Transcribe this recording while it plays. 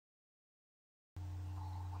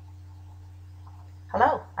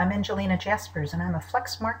Hello, I'm Angelina Jaspers and I'm a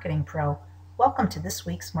FlexMarketing Pro. Welcome to this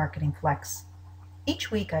week's Marketing Flex. Each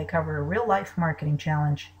week I cover a real-life marketing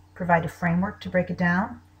challenge, provide a framework to break it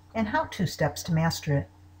down, and how-to steps to master it.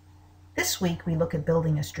 This week we look at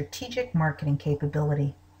building a strategic marketing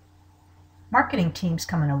capability. Marketing teams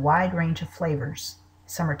come in a wide range of flavors.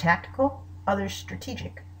 Some are tactical, others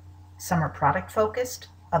strategic. Some are product-focused,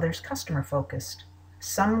 others customer-focused.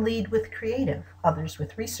 Some lead with creative, others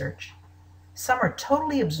with research. Some are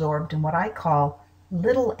totally absorbed in what I call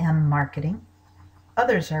little m marketing.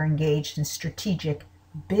 Others are engaged in strategic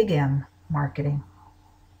big M marketing.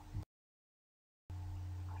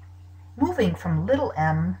 Moving from little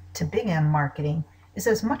m to big M marketing is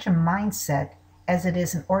as much a mindset as it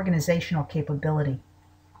is an organizational capability.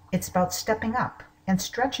 It's about stepping up and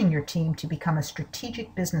stretching your team to become a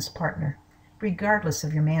strategic business partner, regardless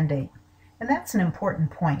of your mandate. And that's an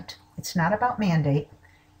important point. It's not about mandate,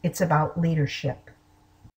 it's about leadership.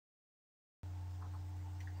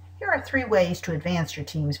 Here are 3 ways to advance your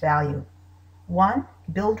team's value. 1.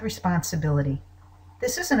 Build responsibility.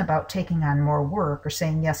 This isn't about taking on more work or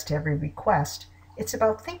saying yes to every request. It's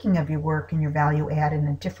about thinking of your work and your value add in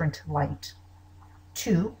a different light.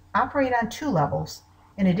 2. Operate on 2 levels.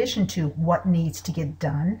 In addition to what needs to get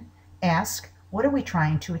done, ask, what are we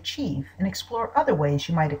trying to achieve, and explore other ways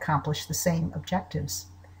you might accomplish the same objectives.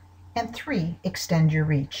 And 3, extend your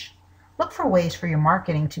reach. Look for ways for your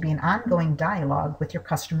marketing to be an ongoing dialogue with your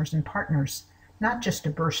customers and partners, not just a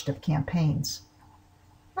burst of campaigns.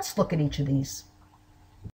 Let's look at each of these.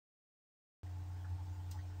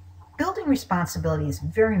 Building responsibility is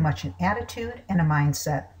very much an attitude and a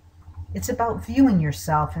mindset. It's about viewing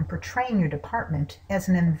yourself and portraying your department as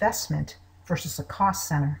an investment versus a cost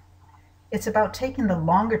center. It's about taking the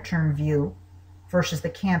longer-term view versus the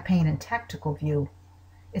campaign and tactical view.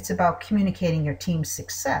 It's about communicating your team's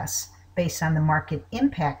success based on the market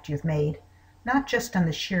impact you've made, not just on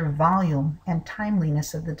the sheer volume and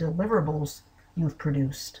timeliness of the deliverables you've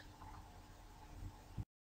produced.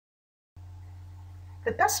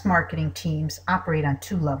 The best marketing teams operate on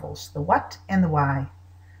 2 levels, the what and the why.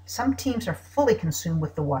 Some teams are fully consumed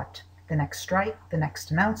with the what, the next strike, the next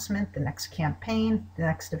announcement, the next campaign, the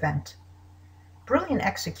next event. Brilliant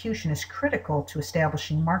execution is critical to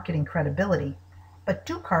establishing marketing credibility, but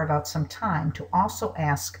do carve out some time to also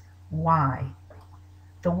ask why.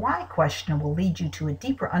 The why question will lead you to a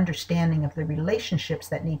deeper understanding of the relationships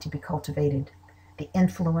that need to be cultivated, the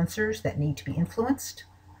influencers that need to be influenced,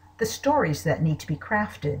 the stories that need to be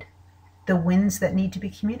crafted, the wins that need to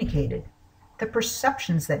be communicated, the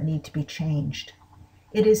perceptions that need to be changed.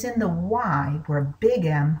 It is in the why where big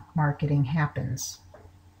M marketing happens.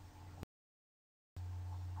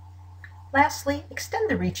 Lastly, extend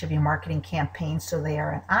the reach of your marketing campaigns so they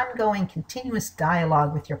are an ongoing, continuous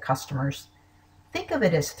dialogue with your customers. Think of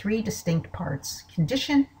it as 3 distinct parts: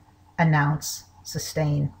 condition, announce,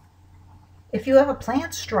 sustain. If you have a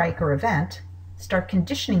planned strike or event, start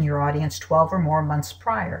conditioning your audience 12 or more months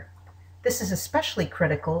prior. This is especially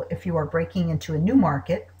critical if you are breaking into a new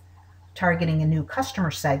market, targeting a new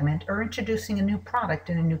customer segment, or introducing a new product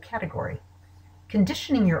in a new category.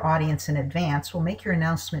 Conditioning your audience in advance will make your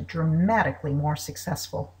announcement dramatically more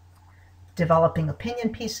successful. Developing opinion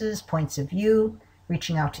pieces, points of view,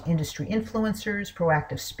 reaching out to industry influencers,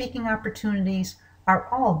 proactive speaking opportunities are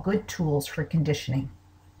all good tools for conditioning.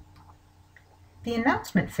 The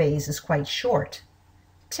announcement phase is quite short.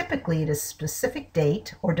 Typically, it is a specific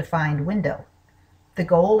date or defined window. The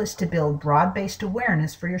goal is to build broad-based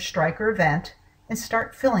awareness for your strike or event and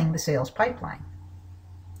start filling the sales pipeline.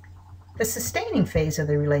 The sustaining phase of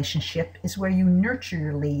the relationship is where you nurture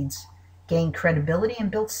your leads, gain credibility,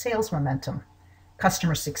 and build sales momentum.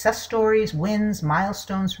 Customer success stories, wins,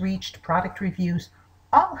 milestones reached, product reviews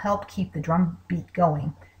all help keep the drumbeat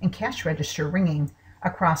going and cash register ringing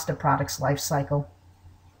across the product's life cycle.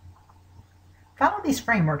 Follow these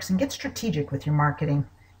frameworks and get strategic with your marketing.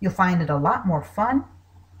 You'll find it a lot more fun,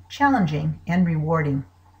 challenging, and rewarding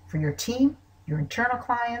for your team, your internal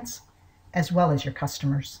clients, as well as your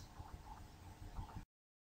customers.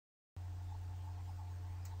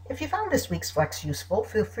 If you found this week's Flex useful,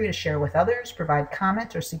 feel free to share with others, provide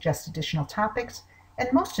comment, or suggest additional topics,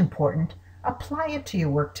 and most important, apply it to your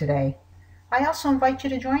work today. I also invite you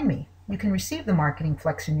to join me. You can receive the Marketing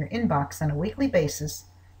Flex in your inbox on a weekly basis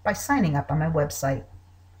by signing up on my website.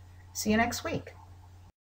 See you next week.